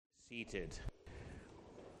Seated.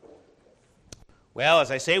 Well, as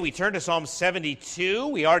I say, we turn to Psalm 72.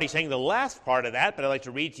 We already sang the last part of that, but I'd like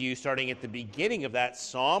to read to you starting at the beginning of that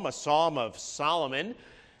psalm, a psalm of Solomon,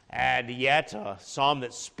 and yet a psalm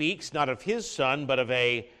that speaks not of his son, but of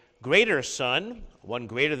a greater son, one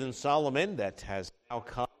greater than Solomon that has now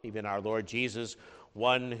come, even our Lord Jesus,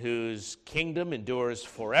 one whose kingdom endures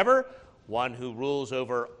forever, one who rules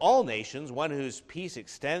over all nations, one whose peace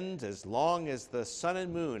extends as long as the sun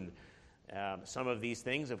and moon. Some of these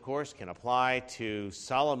things, of course, can apply to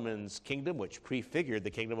Solomon's kingdom, which prefigured the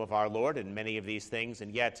kingdom of our Lord, and many of these things,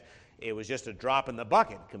 and yet it was just a drop in the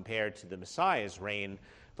bucket compared to the Messiah's reign.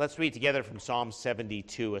 Let's read together from Psalm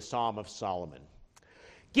 72, a psalm of Solomon.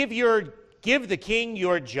 Give the king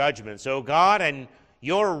your judgments, O God, and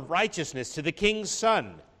your righteousness to the king's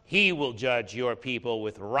son. He will judge your people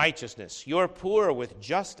with righteousness, your poor with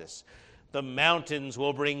justice. The mountains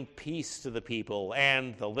will bring peace to the people,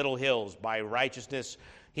 and the little hills by righteousness.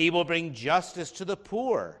 He will bring justice to the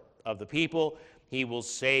poor of the people. He will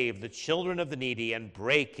save the children of the needy and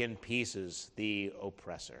break in pieces the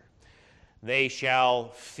oppressor. They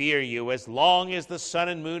shall fear you as long as the sun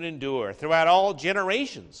and moon endure, throughout all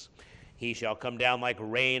generations. He shall come down like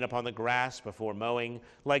rain upon the grass before mowing,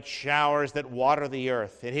 like showers that water the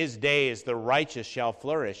earth. In his days the righteous shall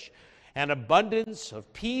flourish, an abundance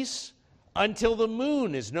of peace until the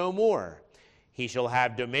moon is no more. He shall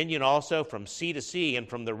have dominion also from sea to sea and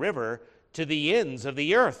from the river to the ends of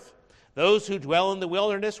the earth. Those who dwell in the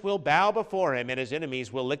wilderness will bow before him, and his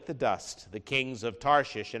enemies will lick the dust. The kings of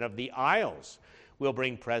Tarshish and of the isles will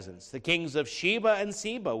bring presents. The kings of Sheba and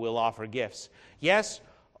Seba will offer gifts. Yes,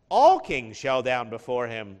 all kings shall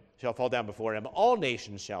fall down before him. All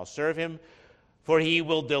nations shall serve him. For he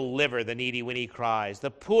will deliver the needy when he cries,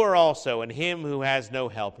 the poor also, and him who has no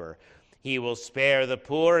helper. He will spare the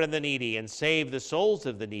poor and the needy, and save the souls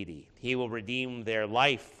of the needy. He will redeem their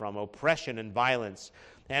life from oppression and violence,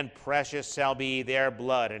 and precious shall be their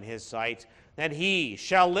blood in his sight. And he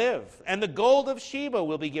shall live, and the gold of Sheba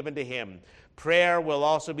will be given to him. Prayer will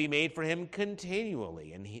also be made for him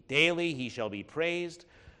continually, and daily he shall be praised.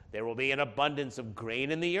 There will be an abundance of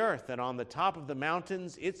grain in the earth, and on the top of the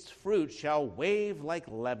mountains its fruit shall wave like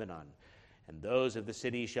Lebanon, and those of the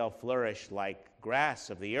city shall flourish like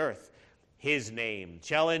grass of the earth. His name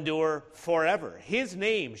shall endure forever. His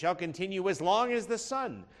name shall continue as long as the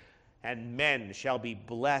sun, and men shall be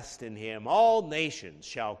blessed in him. All nations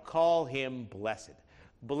shall call him blessed.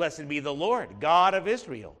 Blessed be the Lord, God of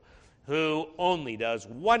Israel, who only does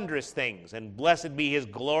wondrous things, and blessed be his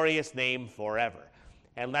glorious name forever.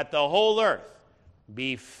 And let the whole earth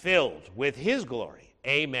be filled with his glory.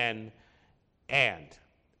 Amen and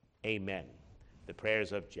amen. The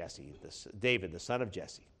prayers of David, the son of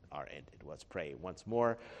Jesse, are ended. Let's pray once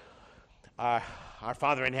more. Our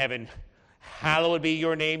Father in heaven, hallowed be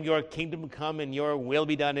your name, your kingdom come, and your will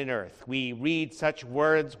be done in earth. We read such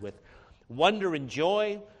words with wonder and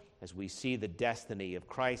joy as we see the destiny of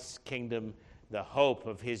Christ's kingdom, the hope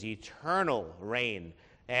of his eternal reign,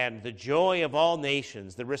 and the joy of all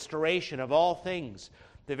nations, the restoration of all things,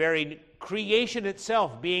 the very creation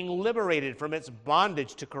itself being liberated from its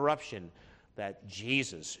bondage to corruption, that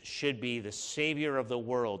Jesus should be the Savior of the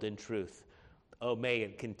world in truth. Oh, may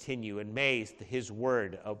it continue, and may his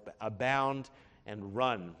word abound and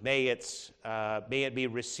run. May it be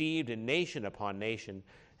received in nation upon nation,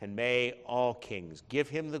 and may all kings give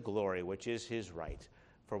him the glory which is his right.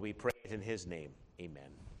 For we pray it in his name.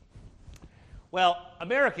 Amen. Well,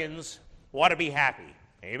 Americans want to be happy.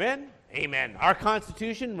 Amen? Amen. Our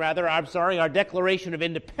our Declaration of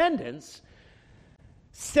Independence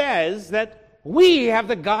says that we have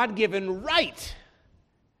the God-given right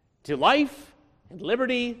to life and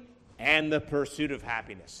liberty and the pursuit of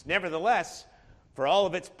happiness. Nevertheless, for all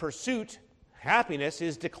of its pursuit, happiness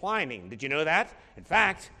is declining. Did you know that? In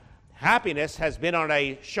fact, happiness has been on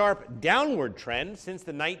a sharp downward trend since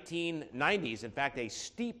the 1990s. In fact, a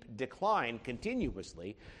steep decline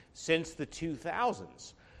continuously since the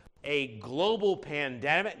 2000s. A global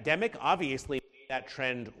pandemic obviously made that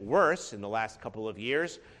trend worse in the last couple of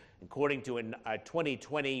years. According to a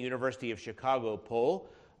 2020 University of Chicago poll,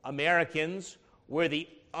 Americans were the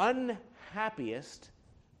unhappiest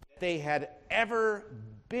they had ever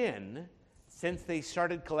been since they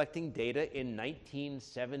started collecting data in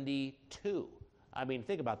 1972. I mean,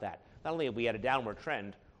 think about that. Not only have we had a downward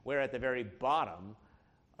trend, we're at the very bottom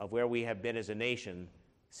of where we have been as a nation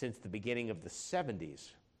since the beginning of the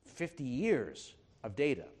 70s. 50 years of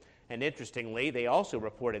data. And interestingly, they also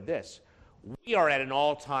reported this. We are at an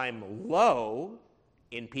all-time low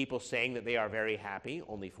in people saying that they are very happy,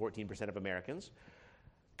 only 14% of Americans,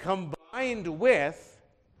 combined with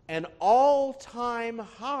an all-time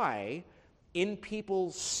high in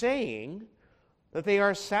people saying that they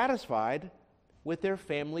are satisfied with their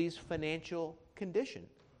family's financial condition.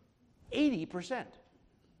 80%.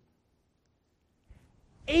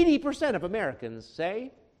 80% of Americans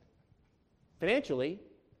say, financially,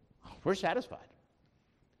 we're satisfied.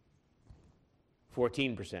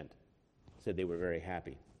 14% said they were very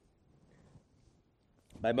happy.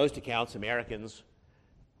 By most accounts, Americans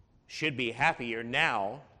should be happier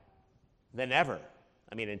now than ever.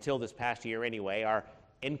 I mean, until this past year anyway, our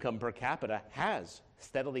income per capita has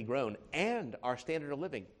steadily grown, and our standard of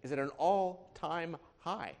living is at an all-time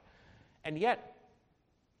high. And yet,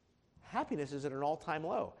 happiness is at an all-time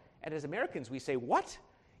low. And as Americans, we say, what?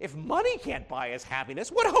 If money can't buy us happiness,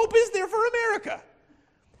 what hope is there for America?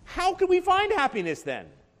 How can we find happiness then?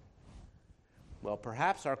 Well,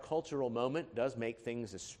 perhaps our cultural moment does make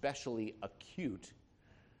things especially acute.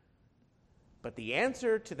 But the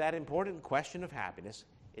answer to that important question of happiness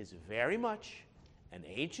is very much an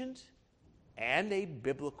ancient and a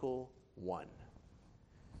biblical one.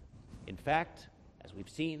 In fact, as we've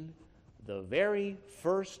seen, the very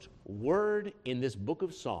first word in this book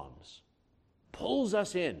of Psalms pulls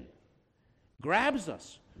us in, grabs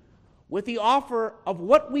us with the offer of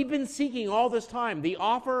what we've been seeking all this time, the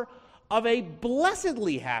offer of a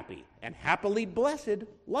blessedly happy and happily blessed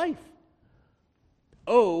life.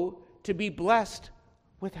 Oh, to be blessed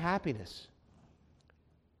with happiness.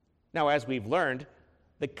 Now, as we've learned,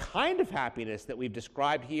 the kind of happiness that we've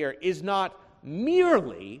described here is not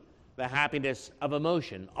merely the happiness of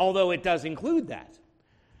emotion, although it does include that.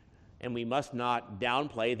 And we must not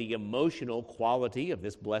downplay the emotional quality of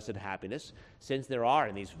this blessed happiness, since there are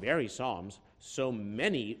in these very Psalms so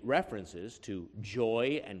many references to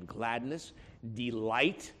joy and gladness,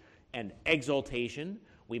 delight and exultation.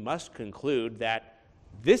 We must conclude that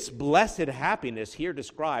this blessed happiness here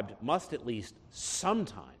described must at least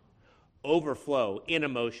sometime overflow in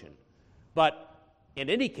emotion, but in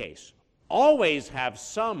any case, always have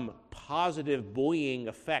some positive buoying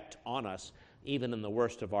effect on us, even in the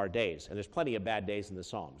worst of our days. And there's plenty of bad days in the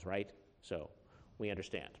Psalms, right? So we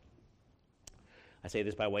understand. I say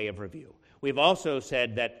this by way of review. We've also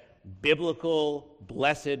said that biblical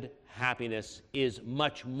blessed happiness is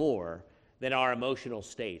much more than our emotional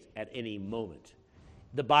state at any moment.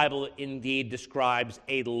 The Bible indeed describes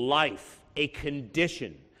a life, a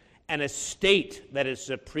condition, and a state that is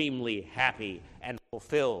supremely happy and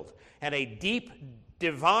fulfilled, and a deep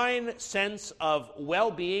divine sense of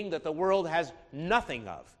well-being that the world has nothing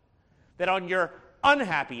of. That on your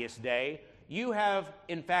unhappiest day, you have,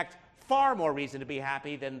 in fact, far more reason to be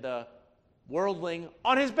happy than the worldling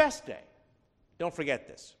on his best day. Don't forget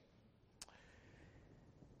this.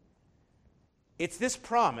 It's this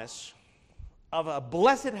promise of a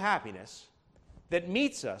blessed happiness that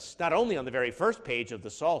meets us not only on the very first page of the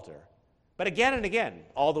Psalter, but again and again,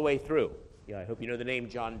 all the way through. Yeah, I hope you know the name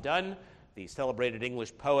John Donne, the celebrated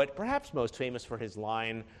English poet, perhaps most famous for his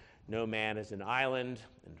line, "No man is an island,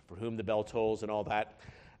 and for whom the bell tolls," and all that.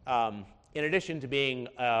 In addition to being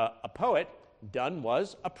a poet, Donne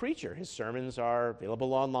was a preacher. His sermons are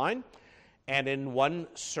available online. And in one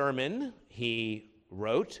sermon, he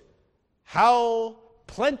wrote, "How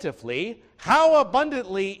plentifully, how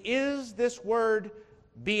abundantly is this word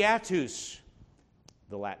beatus,"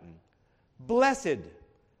 the Latin, blessed,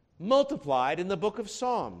 multiplied in the book of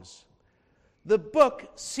Psalms. The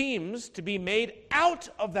book seems to be made out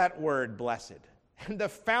of that word blessed, and the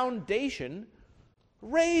foundation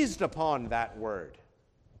raised upon that word.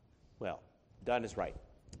 Well, Donne is right.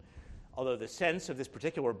 Although the sense of this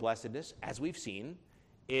particular blessedness, as we've seen,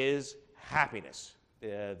 is happiness.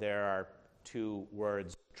 There are two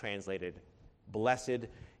words translated blessed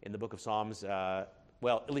in the book of Psalms,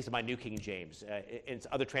 well, at least in my New King James. In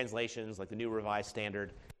other translations, like the New Revised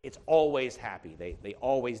Standard, it's always happy. They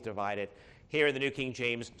always divide it. Here in the New King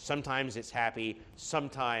James, sometimes it's happy,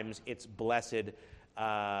 sometimes it's blessed.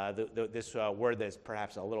 This word that's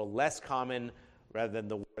perhaps a little less common, rather than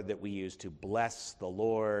the word that we use to bless the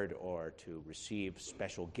Lord or to receive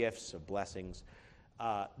special gifts of blessings.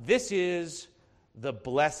 This is the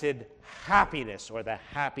blessed happiness, or the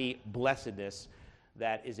happy blessedness,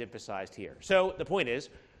 that is emphasized here. So the point is,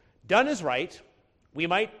 Donne is right. We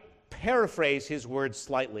might paraphrase his words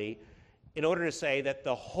slightly in order to say that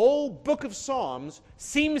the whole book of Psalms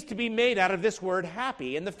seems to be made out of this word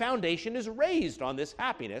happy, and the foundation is raised on this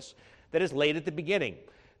happiness that is laid at the beginning.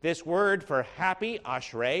 This word for happy,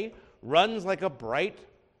 ashrei, runs like a bright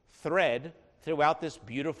thread throughout this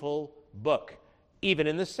beautiful book. Even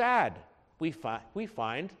in the sad, we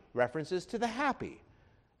find references to the happy.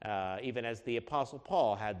 even as the Apostle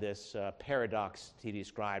Paul had this paradox he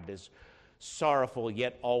described as sorrowful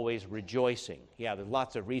yet always rejoicing. Yeah, there's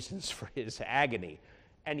lots of reasons for his agony,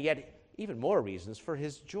 and yet even more reasons for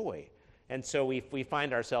his joy. And so we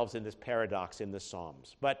find ourselves in this paradox in the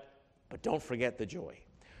Psalms. But don't forget the joy.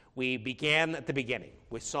 We began at the beginning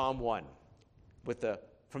with Psalm 1.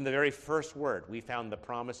 From the very first word, we found the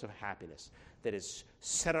promise of happiness that is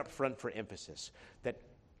set up front for emphasis, that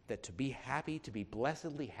to be happy, to be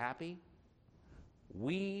blessedly happy,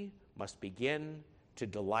 we must begin to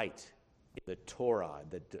delight in the Torah,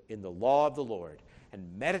 in the law of the Lord,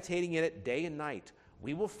 and meditating in it day and night.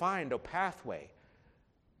 We will find a pathway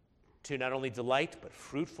to not only delight, but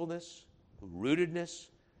fruitfulness, rootedness,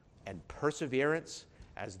 and perseverance,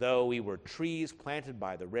 as though we were trees planted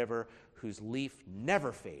by the river, whose leaf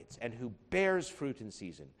never fades and who bears fruit in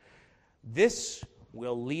season. This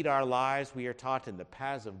will lead our lives, we are taught, in the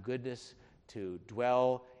paths of goodness, to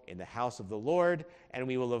dwell in the house of the Lord, and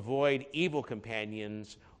we will avoid evil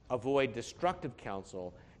companions, avoid destructive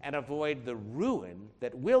counsel, and avoid the ruin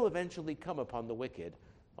that will eventually come upon the wicked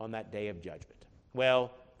on that day of judgment.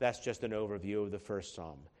 Well, that's just an overview of the first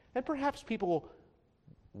psalm. And perhaps people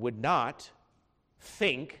would not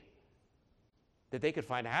think that they could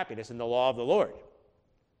find happiness in the law of the Lord.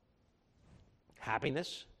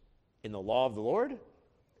 Happiness in the law of the Lord?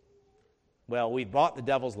 Well, we've bought the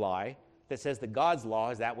devil's lie that says that God's law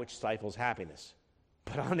is that which stifles happiness.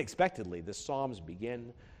 But unexpectedly, the Psalms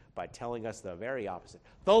begin by telling us the very opposite.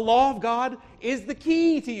 The law of God is the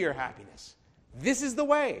key to your happiness. This is the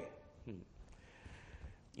way.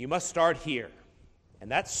 You must start here. And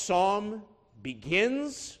that psalm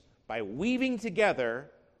begins by weaving together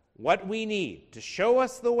what we need to show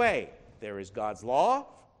us the way. There is God's law,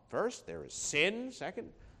 first. There is sin, second.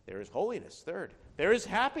 There is holiness, third. There is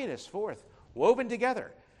happiness, fourth. Woven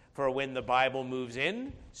together. For when the Bible moves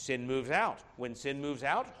in, sin moves out. When sin moves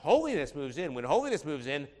out, holiness moves in. When holiness moves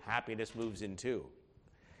in, happiness moves in too.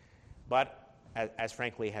 But, as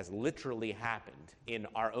frankly has literally happened in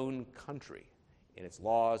our own country, in its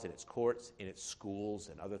laws, in its courts, in its schools,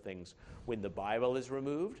 and other things, when the Bible is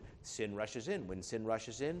removed, sin rushes in. When sin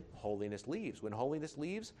rushes in, holiness leaves. When holiness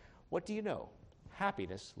leaves, what do you know?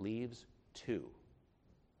 Happiness leaves too.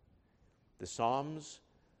 The Psalms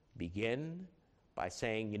begin by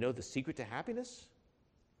saying, the secret to happiness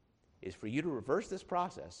is for you to reverse this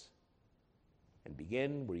process and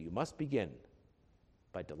begin where you must begin,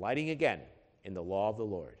 by delighting again in the law of the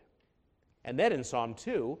Lord. And then in Psalm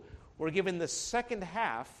 2, we're given the second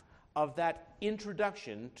half of that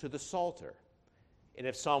introduction to the Psalter. And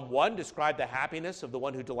if Psalm 1 described the happiness of the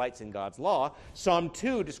one who delights in God's law, Psalm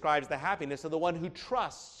 2 describes the happiness of the one who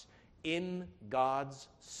trusts in God's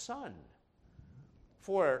Son.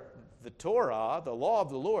 For the Torah, the law of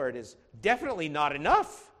the Lord, is definitely not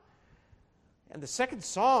enough. And the second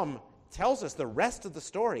psalm tells us the rest of the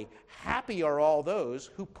story. Happy are all those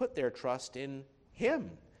who put their trust in Him.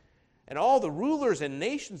 And all the rulers and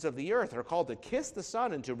nations of the earth are called to kiss the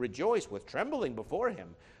Son and to rejoice with trembling before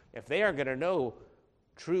Him, if they are going to know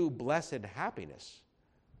true blessed happiness,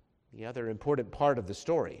 the other important part of the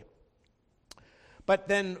story. But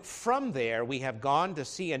then from there, we have gone to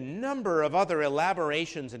see a number of other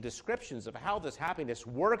elaborations and descriptions of how this happiness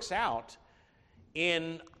works out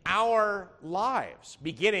in our lives,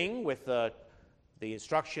 beginning with the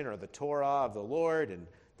instruction or the Torah of the Lord and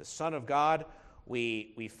the Son of God.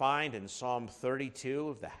 We find in Psalm 32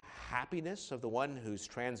 of the happiness of the one whose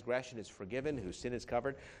transgression is forgiven, whose sin is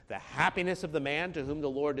covered, the happiness of the man to whom the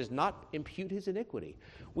Lord does not impute his iniquity.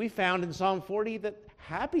 We found in Psalm 40 that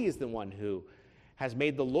happy is the one who has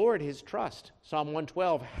made the Lord his trust. Psalm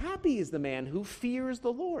 112, happy is the man who fears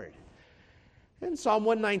the Lord. And Psalm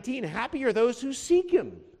 119, happy are those who seek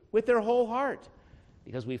Him with their whole heart.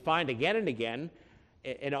 Because we find again and again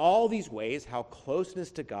in all these ways how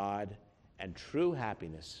closeness to God and true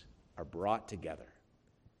happiness are brought together.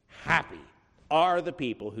 Happy are the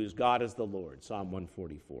people whose God is the Lord, Psalm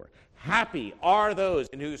 144. Happy are those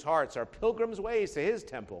in whose hearts are pilgrims' ways to His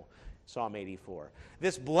temple, Psalm 84.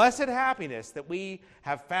 This blessed happiness that we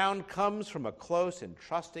have found comes from a close and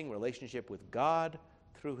trusting relationship with God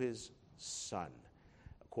through His Son,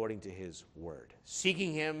 according to His Word.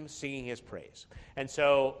 Seeking Him, singing His praise. And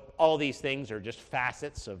so all these things are just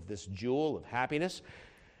facets of this jewel of happiness.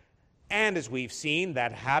 And as we've seen,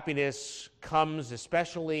 that happiness comes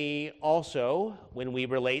especially also when we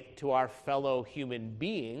relate to our fellow human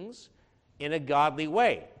beings in a godly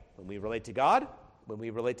way. When we relate to God, when we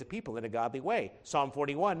relate to people in a godly way. Psalm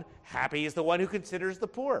 41, happy is the one who considers the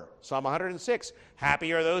poor. Psalm 106,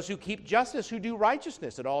 happy are those who keep justice, who do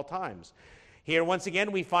righteousness at all times. Here, once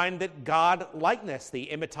again, we find that God-likeness, the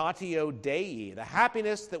imitatio Dei, the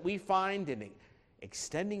happiness that we find in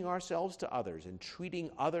extending ourselves to others and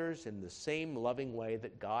treating others in the same loving way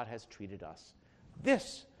that God has treated us.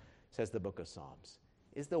 This, says the book of Psalms,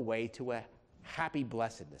 is the way to a happy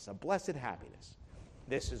blessedness, a blessed happiness.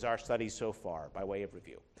 This is our study so far, by way of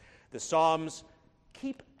review. The Psalms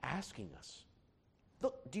keep asking us,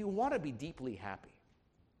 look, do you want to be deeply happy,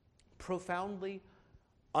 profoundly,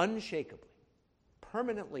 unshakably,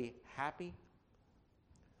 permanently happy?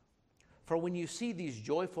 For when you see these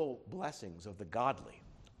joyful blessings of the godly,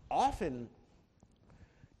 often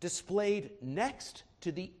displayed next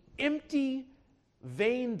to the empty,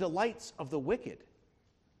 vain delights of the wicked,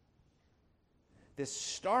 this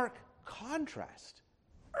stark contrast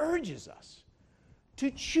urges us to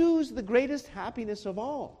choose the greatest happiness of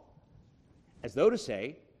all, as though to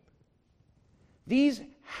say, these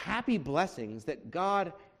happy blessings that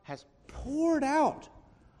God has poured out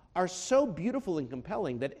are so beautiful and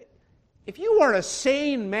compelling that if you were a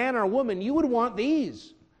sane man or woman, you would want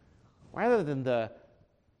these rather than the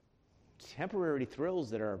temporary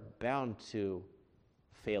thrills that are bound to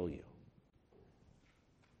fail you.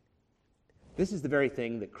 This is the very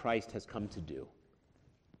thing that Christ has come to do,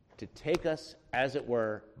 to take us, as it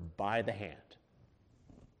were, by the hand,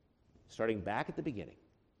 starting back at the beginning,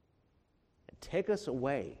 and take us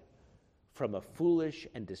away from a foolish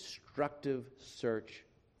and destructive search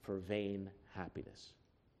for vain happiness,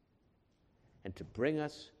 and to bring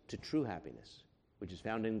us to true happiness, which is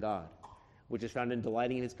found in God, which is found in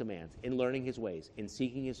delighting in His commands, in learning His ways, in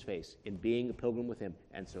seeking His face, in being a pilgrim with Him,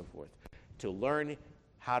 and so forth. To learn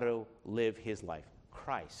how to live His life.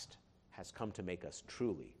 Christ has come to make us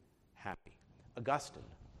truly happy. Augustine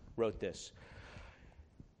wrote this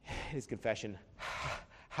in his confession,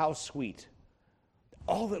 "How sweet,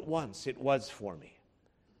 all at once it was for me,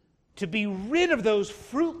 to be rid of those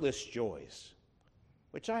fruitless joys,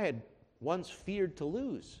 which I had once feared to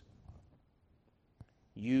lose.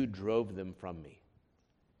 You drove them from me.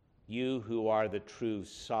 You who are the true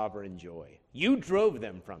sovereign joy. You drove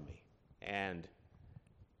them from me and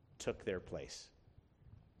took their place.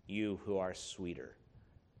 You who are sweeter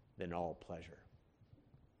than all pleasure."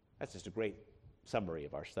 That's just a great summary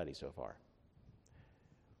of our study so far.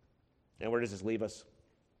 And where does this leave us?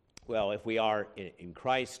 Well, if we are in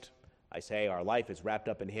Christ, I say our life is wrapped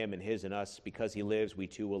up in Him and His in us. Because He lives, we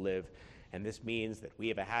too will live. And this means that we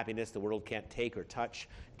have a happiness the world can't take or touch.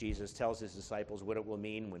 Jesus tells His disciples what it will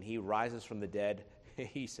mean when He rises from the dead.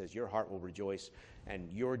 He says, your heart will rejoice, and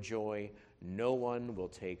your joy no one will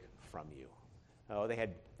take from you. Oh, they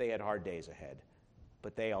had hard days ahead,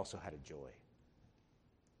 but they also had a joy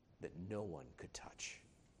that no one could touch.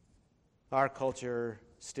 Our culture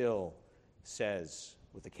still says,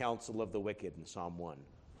 with the counsel of the wicked in Psalm 1,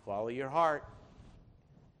 follow your heart.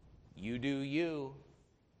 You do you.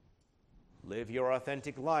 Live your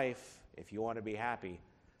authentic life if you want to be happy.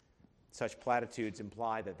 Such platitudes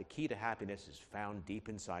imply that the key to happiness is found deep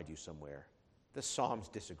inside you somewhere. The Psalms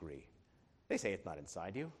disagree. They say it's not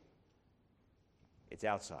inside you. It's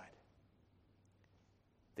outside.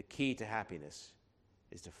 The key to happiness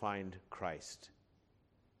is to find Christ,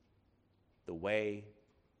 the way,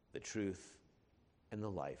 the truth, and the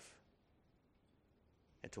life,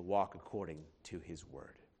 and to walk according to His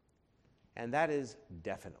word. And that is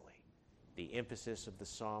definitely the emphasis of the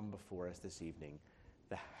psalm before us this evening,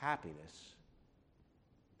 the happiness,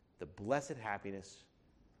 the blessed happiness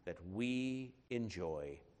that we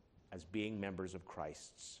enjoy as being members of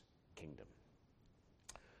Christ's kingdom.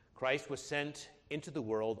 Christ was sent into the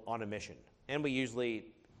world on a mission, and we usually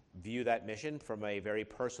view that mission from a very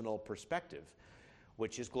personal perspective,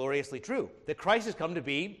 which is gloriously true, that Christ has come to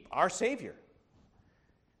be our Savior.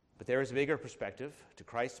 But there is a bigger perspective to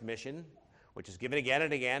Christ's mission, which is given again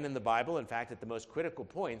and again in the Bible. In fact, at the most critical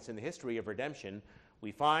points in the history of redemption,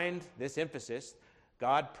 we find this emphasis,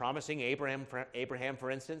 God promising Abraham,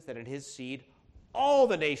 for instance, that in his seed all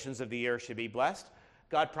the nations of the earth should be blessed.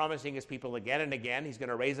 God promising His people again and again He's going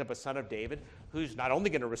to raise up a son of David who's not only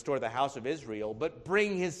going to restore the house of Israel, but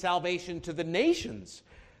bring His salvation to the nations.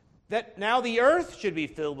 That now the earth should be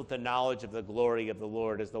filled with the knowledge of the glory of the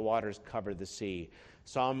Lord as the waters cover the sea.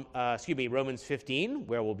 Romans 15,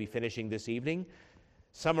 where we'll be finishing this evening,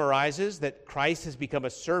 summarizes that Christ has become a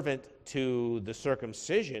servant to the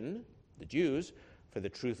circumcision, the Jews, for the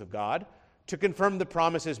truth of God, to confirm the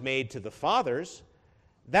promises made to the fathers,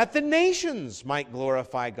 that the nations might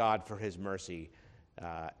glorify God for His mercy,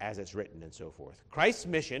 as it's written, and so forth. Christ's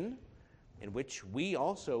mission, in which we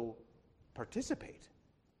also participate,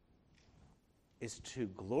 is to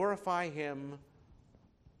glorify Him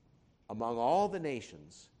among all the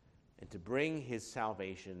nations and to bring his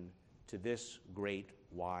salvation to this great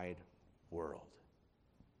wide world,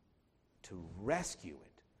 to rescue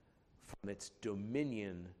it from its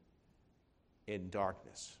dominion in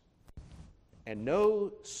darkness. And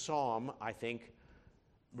no psalm, I think,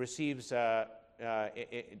 gives such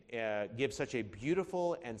a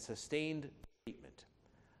beautiful and sustained treatment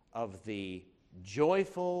of the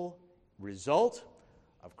joyful result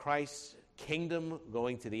of Christ's kingdom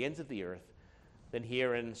going to the ends of the earth than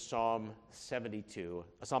here in Psalm 72,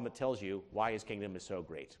 a psalm that tells you why his kingdom is so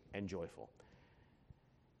great and joyful.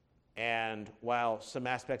 And while some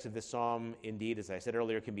aspects of this psalm, indeed, as I said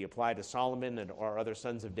earlier, can be applied to Solomon or other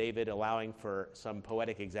sons of David, allowing for some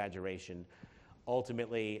poetic exaggeration,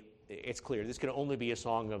 ultimately, it's clear this can only be a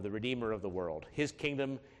song of the Redeemer of the world. His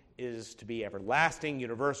kingdom is to be everlasting,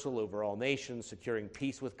 universal, over all nations, securing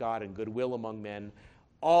peace with God and goodwill among men,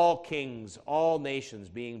 all kings, all nations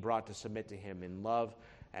being brought to submit to him in love,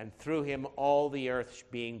 and through him all the earth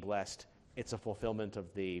being blessed. It's a fulfillment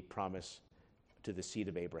of the promise to the seed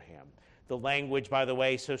of Abraham. The language, by the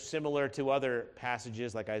way, so similar to other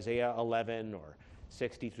passages like Isaiah 11 or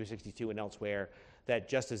 60 through 62 and elsewhere, that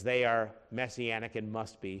just as they are messianic and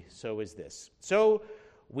must be, so is this. So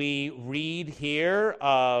we read here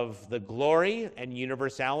of the glory and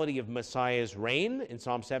universality of Messiah's reign in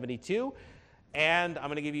Psalm 72, and I'm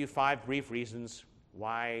going to give you 5 brief reasons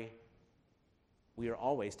why we are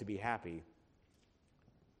always to be happy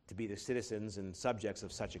to be the citizens and subjects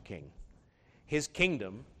of such a king. His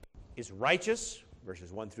kingdom is righteous,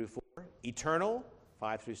 verses 1 through 4, eternal,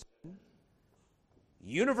 5 through 7,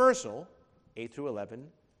 universal, 8 through 11,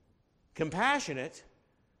 compassionate,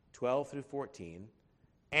 12 through 14,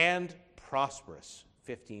 and prosperous,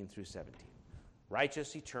 15 through 17.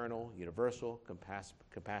 Righteous, eternal, universal,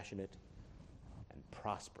 compassionate, and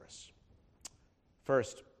prosperous.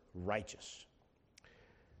 First, righteous.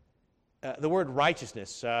 The word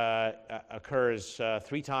righteousness occurs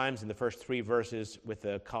 3 times in the first 3 verses with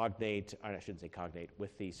the cognate, I shouldn't say cognate,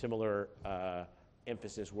 with the similar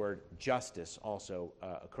emphasis word justice also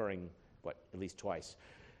occurring, at least twice.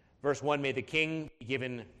 Verse 1, may the king be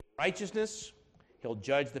given righteousness. He'll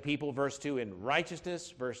judge the people. Verse 2, in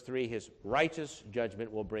righteousness. Verse 3, his righteous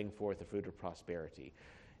judgment will bring forth the fruit of prosperity.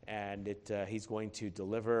 And he's going to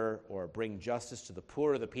deliver or bring justice to the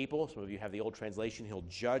poor of the people. Some of you have the old translation, he'll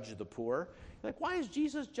judge the poor. You're like, why is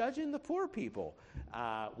Jesus judging the poor people?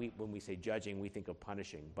 When we say judging, we think of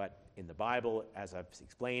punishing. But in the Bible, as I've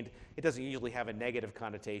explained, it doesn't usually have a negative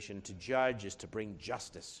connotation. To judge is to bring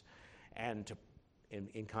justice. And to,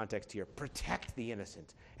 in context here, protect the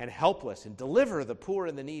innocent and helpless and deliver the poor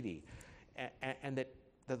and the needy. And that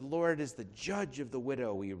the Lord is the judge of the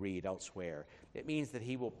widow, we read elsewhere. It means that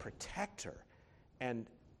he will protect her. And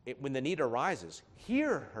when the need arises,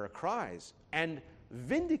 hear her cries and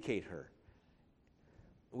vindicate her.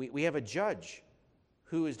 We have a judge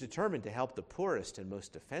who is determined to help the poorest and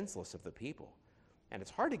most defenseless of the people. And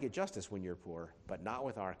it's hard to get justice when you're poor, but not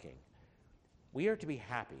with our king. We are to be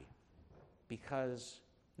happy because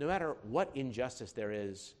no matter what injustice there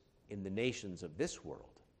is in the nations of this world,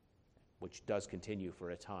 which does continue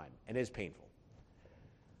for a time and is painful,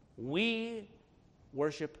 we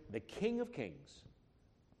worship the King of Kings,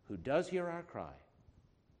 who does hear our cry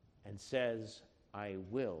and says, I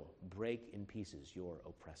will break in pieces your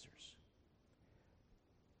oppressors.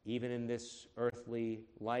 Even in this earthly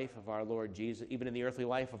life of our Lord Jesus, even in the earthly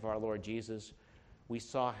life of our Lord Jesus, we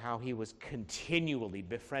saw how he was continually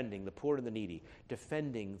befriending the poor and the needy,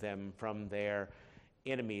 defending them from their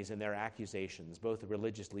enemies and their accusations, both the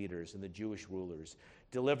religious leaders and the Jewish rulers,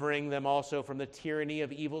 delivering them also from the tyranny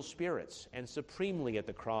of evil spirits, and supremely at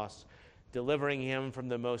the cross, delivering him from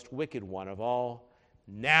the most wicked one of all.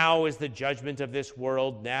 Now is the judgment of this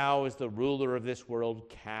world, now is the ruler of this world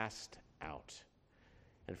cast out.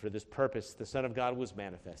 And for this purpose, the Son of God was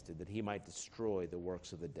manifested, that he might destroy the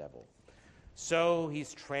works of the devil. So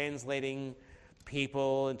he's translating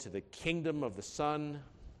people into the kingdom of the Son,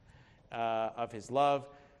 of his love,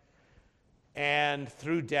 and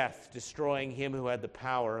through death, destroying him who had the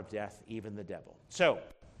power of death, even the devil. So,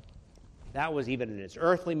 that was even in his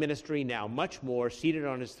earthly ministry, now much more, seated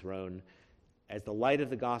on his throne, as the light of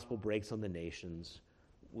the gospel breaks on the nations.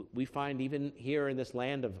 We find even here in this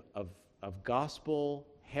land of gospel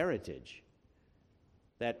heritage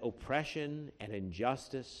that oppression and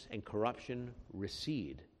injustice and corruption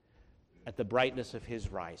recede at the brightness of his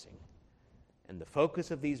rising. And the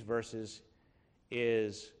focus of these verses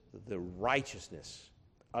is the righteousness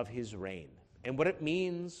of his reign and what it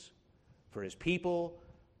means for his people,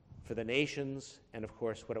 for the nations, and of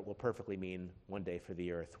course what it will perfectly mean one day for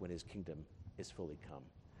the earth when his kingdom is fully come.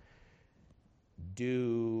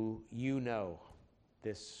 Do you know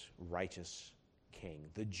this righteous King?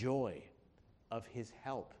 The joy of his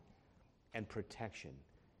help and protection.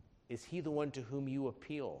 Is he the one to whom you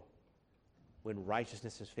appeal when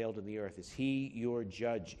righteousness has failed in the earth? Is he your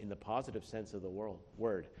judge in the positive sense of the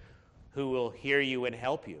word, who will hear you and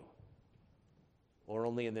help you? Or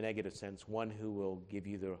only in the negative sense, one who will give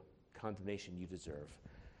you the condemnation you deserve?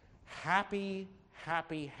 Happy,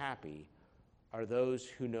 happy, happy are those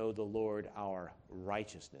who know the Lord our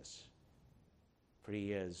righteousness, for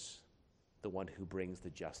he is the one who brings the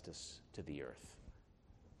justice to the earth.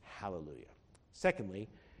 Hallelujah. Secondly,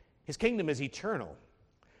 his kingdom is eternal.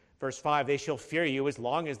 Verse 5, they shall fear you as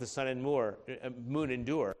long as the sun and moon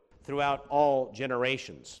endure throughout all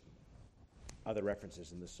generations. Other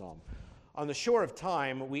references in this psalm. On the shore of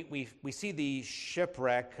time, we see the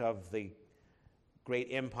shipwreck of the great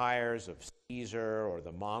empires of Caesar or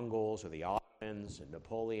the Mongols or the Ottomans and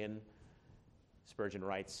Napoleon. Spurgeon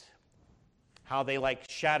writes, how they like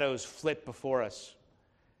shadows flit before us.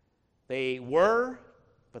 They were,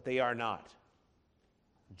 but they are not.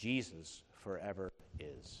 Jesus forever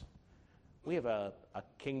is. We have a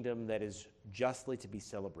kingdom that is justly to be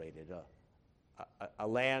celebrated, a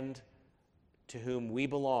land to whom we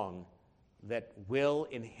belong that will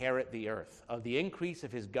inherit the earth. Of the increase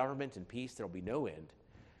of his government and peace there will be no end.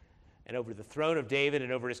 And over the throne of David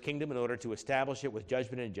and over his kingdom, in order to establish it with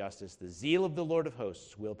judgment and justice, the zeal of the Lord of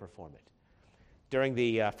hosts will perform it. During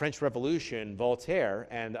the French Revolution, Voltaire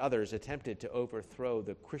and others attempted to overthrow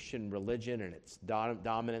the Christian religion and its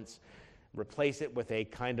dominance, replace it with a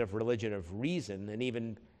kind of religion of reason, and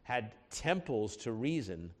even had temples to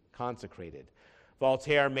reason consecrated.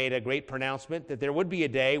 Voltaire made a great pronouncement that there would be a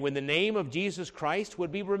day when the name of Jesus Christ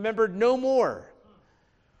would be remembered no more.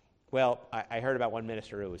 Well, I heard about one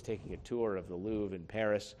minister who was taking a tour of the Louvre in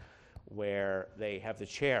Paris, where they have the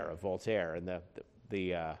chair of Voltaire, and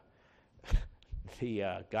the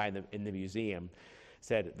guy in the museum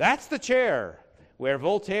said, "That's the chair where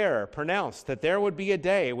Voltaire pronounced that there would be a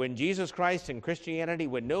day when Jesus Christ and Christianity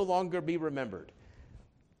would no longer be remembered,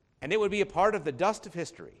 and it would be a part of the dust of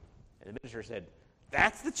history." And the minister said,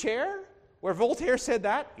 "That's the chair where Voltaire said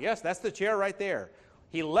that?" "Yes, that's the chair right there."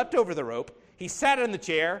 He leapt over the rope, he sat in the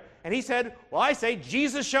chair, and he said, "Well, I say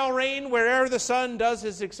Jesus shall reign wherever the sun does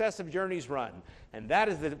his successive journeys run." And that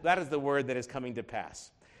is the word that is coming to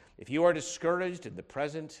pass. If you are discouraged in the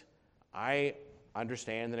present, I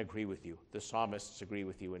understand and agree with you. The psalmists agree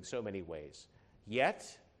with you in so many ways.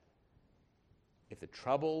 Yet, if the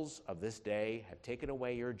troubles of this day have taken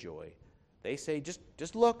away your joy, they say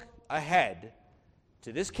just look ahead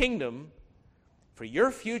to this kingdom, for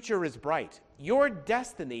your future is bright. Your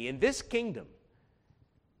destiny in this kingdom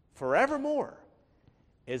forevermore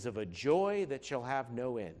is of a joy that shall have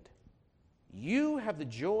no end. You have the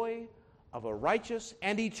joy of a righteous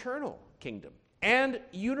and eternal kingdom, and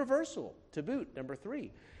universal to boot. Number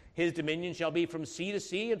 3, his dominion shall be from sea to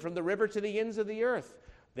sea and from the river to the ends of the earth.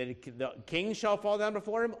 The king shall fall down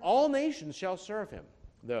before him. All nations shall serve him.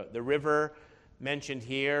 The river mentioned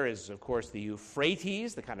here is, of course, the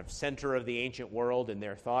Euphrates, the kind of center of the ancient world in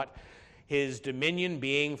their thought. His dominion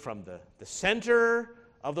being from the center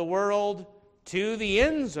of the world to the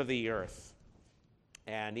ends of the earth,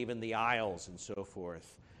 and even the isles and so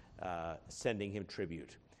forth, sending him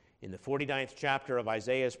tribute. In the 49th chapter of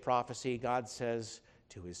Isaiah's prophecy, God says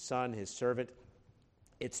to his son, his servant,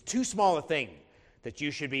 "It's too small a thing that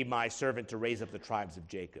you should be my servant to raise up the tribes of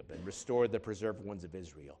Jacob and restore the preserved ones of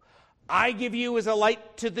Israel. I give you as a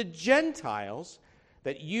light to the Gentiles,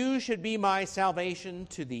 that you should be my salvation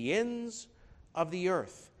to the ends of the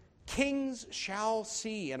earth. Kings shall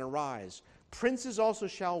see and arise. Princes also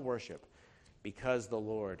shall worship, because the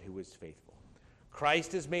Lord who is faithful.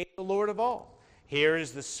 Christ is made the Lord of all." Here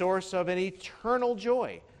is the source of an eternal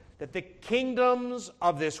joy, that the kingdoms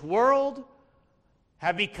of this world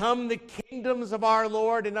have become the kingdoms of our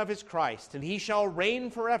Lord and of his Christ, and he shall reign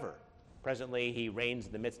forever. Presently, he reigns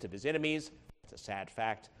in the midst of his enemies. It's a sad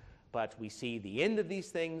fact, but we see the end of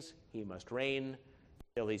these things. He must reign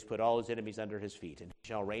till he's put all his enemies under his feet, and he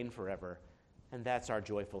shall reign forever. And that's our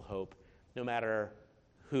joyful hope, no matter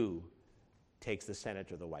who takes the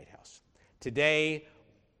Senate or the White House. Today,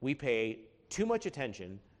 we pay too much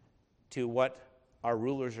attention to what our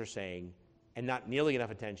rulers are saying and not nearly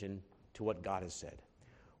enough attention to what God has said.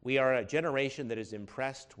 We are a generation that is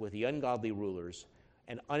impressed with the ungodly rulers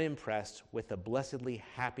and unimpressed with the blessedly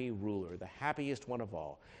happy ruler, the happiest one of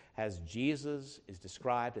all, as Jesus is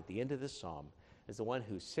described at the end of this psalm as the one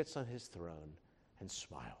who sits on his throne and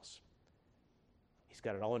smiles. He's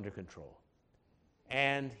got it all under control.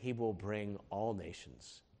 And he will bring all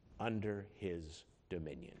nations under his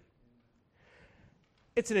dominion.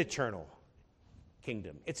 It's an eternal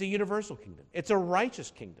kingdom. It's a universal kingdom. It's a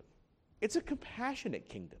righteous kingdom. It's a compassionate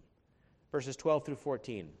kingdom. Verses 12 through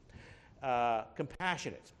 14.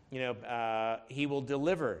 Compassionate. He will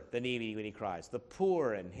deliver the needy when he cries, the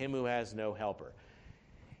poor and him who has no helper.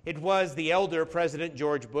 It was the elder President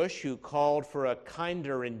George Bush who called for a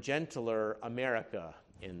kinder and gentler America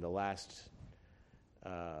in the last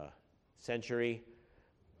century.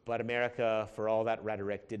 But America, for all that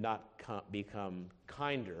rhetoric, did not become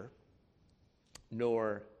kinder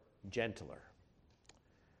nor gentler.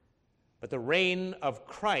 But the reign of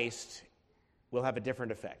Christ will have a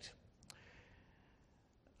different effect.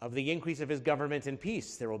 Of the increase of his government and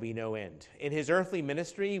peace, there will be no end. In his earthly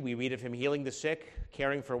ministry, we read of him healing the sick,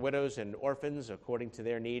 caring for widows and orphans according to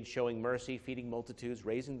their needs, showing mercy, feeding multitudes,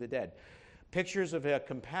 raising the dead. Pictures of a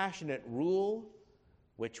compassionate rule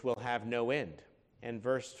which will have no end. And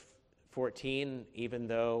verse 14, even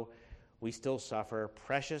though we still suffer,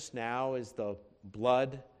 precious now is the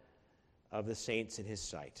blood of the saints in his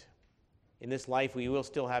sight. In this life, we will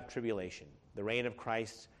still have tribulation. The reign of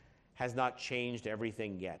Christ has not changed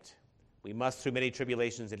everything yet. We must, through many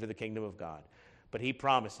tribulations, enter the kingdom of God. But he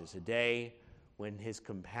promises a day when his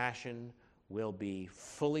compassion will be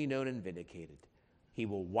fully known and vindicated. He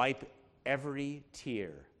will wipe every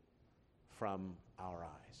tear from our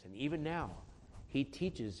eyes. And even now, he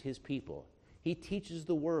teaches his people, he teaches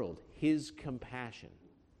the world his compassion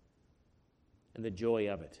and the joy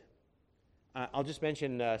of it. I'll just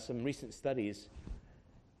mention some recent studies.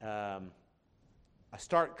 A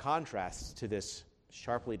stark contrast to this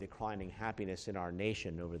sharply declining happiness in our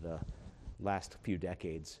nation over the last few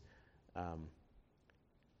decades.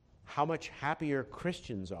 How much happier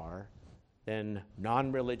Christians are than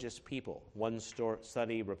non-religious people. One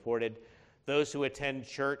study reported those who attend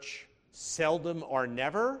church seldom or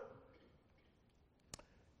never,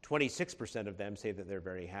 26% of them say that they're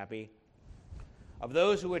very happy. Of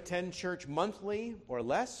those who attend church monthly or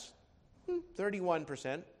less,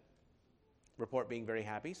 31% report being very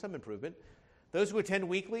happy, some improvement. Those who attend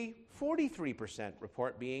weekly, 43%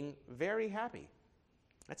 report being very happy.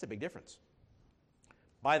 That's a big difference.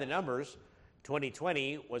 By the numbers,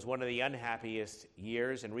 2020 was one of the unhappiest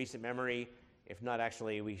years in recent memory, if not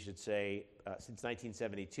actually, we should say, since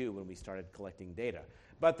 1972 when we started collecting data.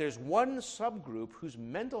 But there's one subgroup whose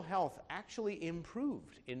mental health actually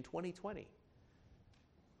improved in 2020.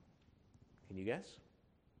 Can you guess?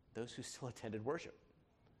 Those who still attended worship.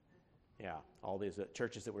 Yeah, all these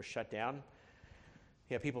churches that were shut down,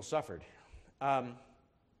 yeah, people suffered.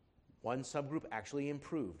 One subgroup actually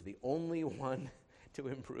improved, the only one to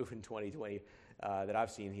improve in 2020 that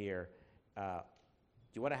I've seen here. Do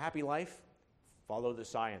you want a happy life? Follow the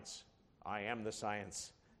science. I am the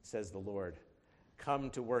science, says the Lord. Come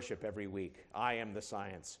to worship every week. I am the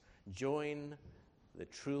science. Join the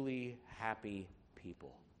truly happy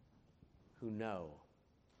people who know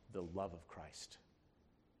the love of Christ.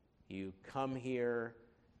 You come here,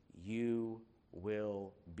 you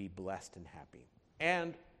will be blessed and happy.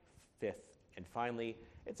 And fifth, and finally,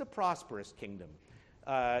 it's a prosperous kingdom.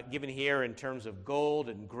 Given here in terms of gold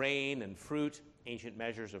and grain and fruit, ancient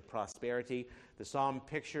measures of prosperity. The psalm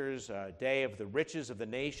pictures a day of the riches of the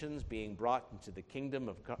nations being brought into the kingdom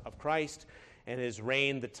of Christ and his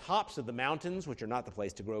reign. The tops of the mountains, which are not the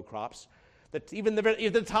place to grow crops, that even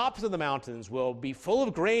the tops of the mountains will be full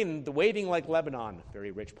of grain, waiting like Lebanon, very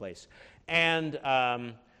rich place. And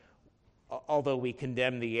although we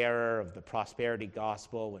condemn the error of the prosperity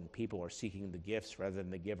gospel when people are seeking the gifts rather than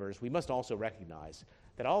the givers, we must also recognize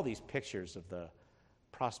that all these pictures of the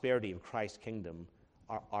prosperity of Christ's kingdom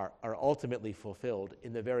are ultimately fulfilled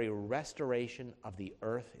in the very restoration of the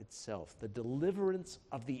earth itself, the deliverance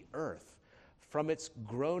of the earth from its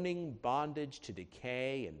groaning bondage to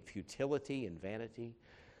decay and futility and vanity,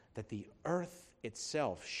 that the earth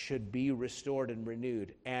itself should be restored and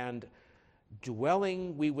renewed, and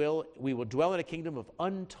we will dwell in a kingdom of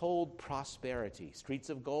untold prosperity, streets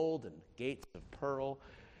of gold and gates of pearl.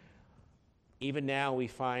 Even now we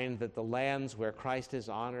find that the lands where Christ is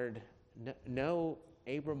honored know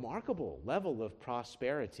a remarkable level of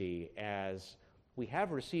prosperity, as we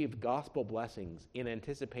have received gospel blessings in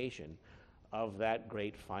anticipation of that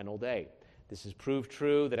great final day. This has proved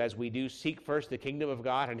true that as we do seek first the kingdom of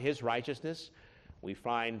God and his righteousness, we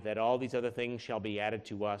find that all these other things shall be added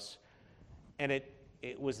to us. And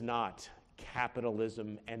it was not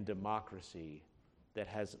capitalism and democracy that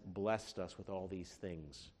has blessed us with all these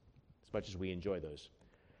things, as much as we enjoy those.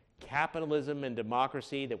 Capitalism and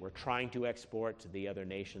democracy that we're trying to export to the other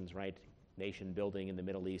nations, right? Nation building in the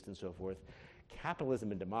Middle East and so forth.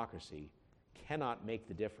 Capitalism and democracy cannot make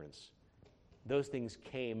the difference. Those things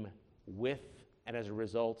came with and as a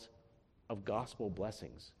result of gospel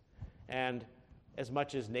blessings. And as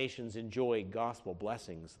much as nations enjoy gospel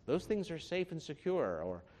blessings, those things are safe and secure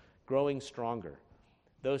or growing stronger.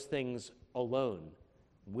 Those things alone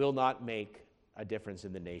will not make a difference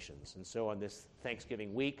in the nations. And so on this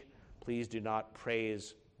Thanksgiving week, please do not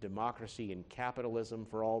praise democracy and capitalism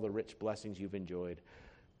for all the rich blessings you've enjoyed.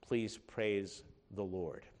 Please praise the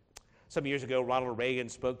Lord. Some years ago, Ronald Reagan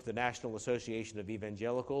spoke to the National Association of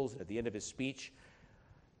Evangelicals. At the end of his speech,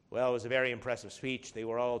 well, it was a very impressive speech. They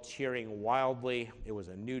were all cheering wildly. It was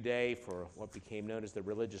a new day for what became known as the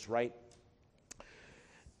religious right.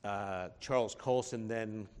 Charles Colson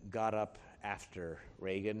then got up after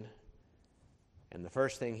Reagan, and the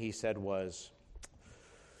first thing he said was,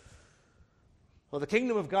 well, the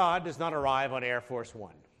kingdom of God does not arrive on Air Force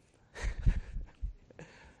One.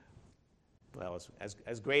 Well,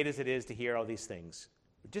 as great as it is to hear all these things,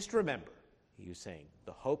 just remember, he was saying,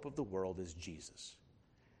 the hope of the world is Jesus.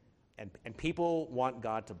 And people want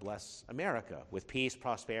God to bless America with peace,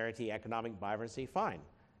 prosperity, economic vibrancy, fine.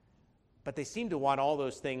 But they seem to want all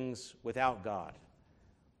those things without God.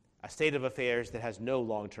 A state of affairs that has no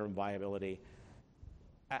long-term viability.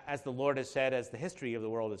 As the Lord has said, as the history of the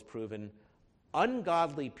world has proven,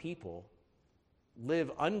 ungodly people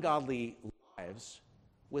live ungodly lives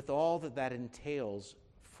with all that entails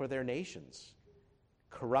for their nations.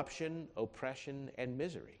 Corruption, oppression, and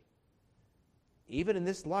misery. Even in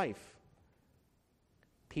this life,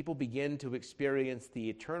 people begin to experience the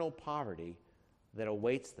eternal poverty that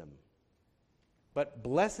awaits them. But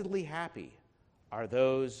blessedly happy are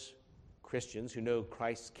those Christians who know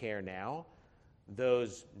Christ's care now,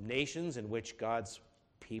 those nations in which God's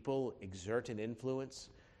people exert an influence,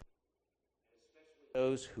 especially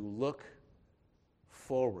those who look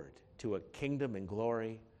forward to a kingdom and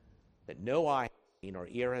glory that no eye has seen or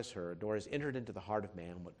ear has heard, nor has entered into the heart of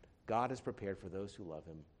man, what God has prepared for those who love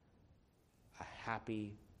him, a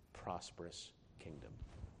happy, prosperous kingdom.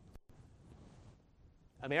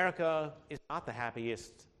 America is not the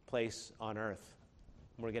happiest place on earth.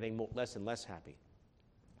 We're getting less and less happy.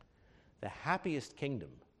 The happiest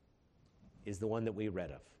kingdom is the one that we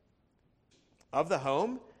read of the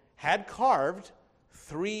home, had carved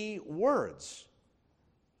 3 words.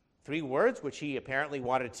 3 words which he apparently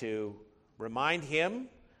wanted to remind him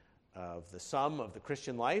of the sum of the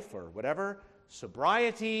Christian life or whatever: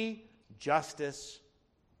 sobriety, justice,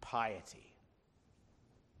 piety.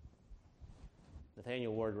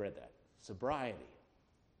 Nathaniel Ward read that. Sobriety,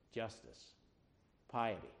 justice,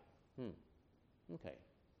 piety. Okay.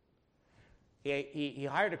 He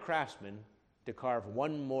hired a craftsman to carve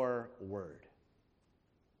one more word: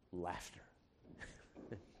 laughter.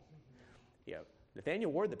 Yeah.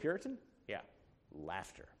 Nathaniel Ward, the Puritan? Yeah.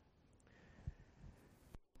 Laughter.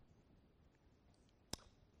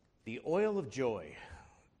 The oil of joy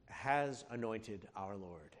has anointed our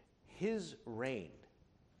Lord. His reign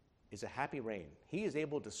is a happy reign. He is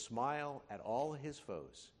able to smile at all his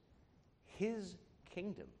foes. His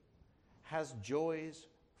kingdom has joys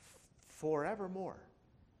forevermore.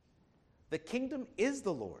 The kingdom is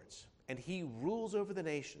the Lord's, and he rules over the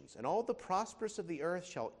nations, and all the prosperous of the earth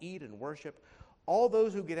shall eat and worship. All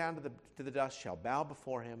those who get down to the dust shall bow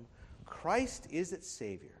before him. Christ is its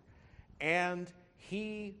Savior, and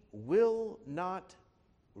he will not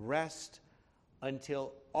rest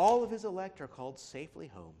until all of his elect are called safely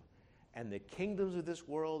home, and the kingdoms of this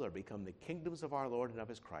world are become the kingdoms of our Lord and of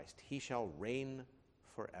his Christ. He shall reign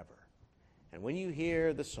forever. And when you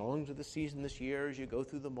hear the songs of the season this year, as you go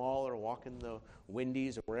through the mall or walk in the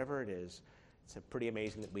Wendy's or wherever it is, it's pretty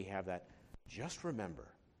amazing that we have that. Just remember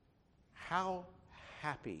how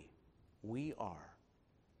happy we are.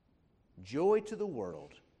 Joy to the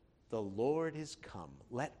world. The Lord is come.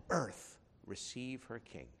 Let earth receive her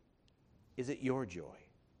King. Is it your joy?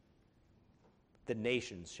 The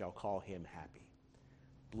nations shall call him happy.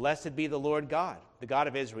 Blessed be the Lord God, the God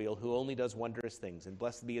of Israel, who only does wondrous things, and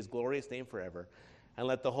blessed be his glorious name forever. And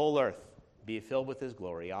let the whole earth be filled with his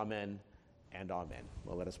glory. Amen and amen.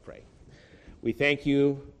 Well, let us pray. We thank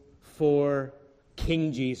you for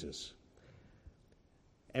King Jesus.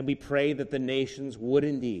 And we pray that the nations would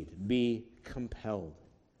indeed be compelled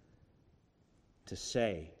to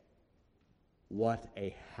say, what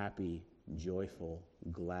a happy, joyful,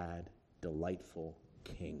 glad, delightful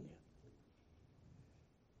King.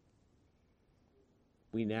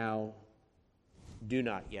 We now do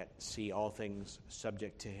not yet see all things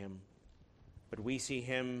subject to him, but we see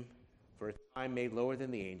him for a time made lower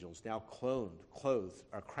than the angels, now clothed,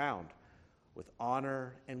 or crowned with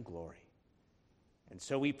honor and glory. And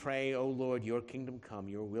so we pray, O Lord, your kingdom come,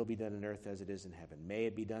 your will be done on earth as it is in heaven. May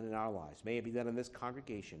it be done in our lives. May it be done in this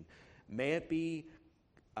congregation. May it be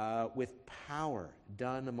with power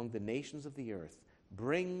done among the nations of the earth.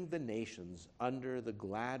 Bring the nations under the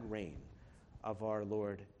glad reign of our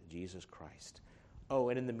Lord Jesus Christ. Oh,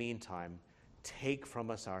 and in the meantime, take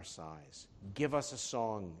from us our sighs. Give us a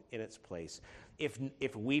song in its place.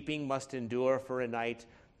 If weeping must endure for a night,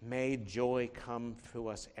 may joy come to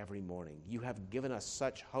us every morning. You have given us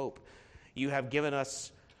such hope. You have given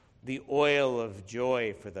us the oil of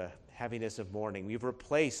joy for the heaviness of mourning. We've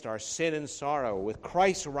replaced our sin and sorrow with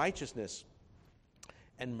Christ's righteousness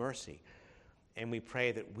and mercy. And we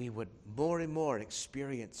pray that we would more and more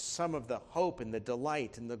experience some of the hope and the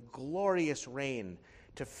delight and the glorious reign,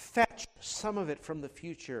 to fetch some of it from the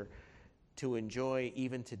future to enjoy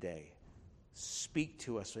even today. Speak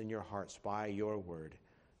to us in your hearts by your word.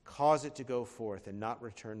 Cause it to go forth and not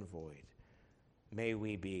return void. May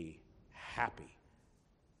we be happy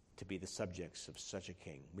to be the subjects of such a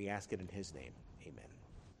king. We ask it in his name. Amen.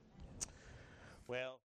 Well.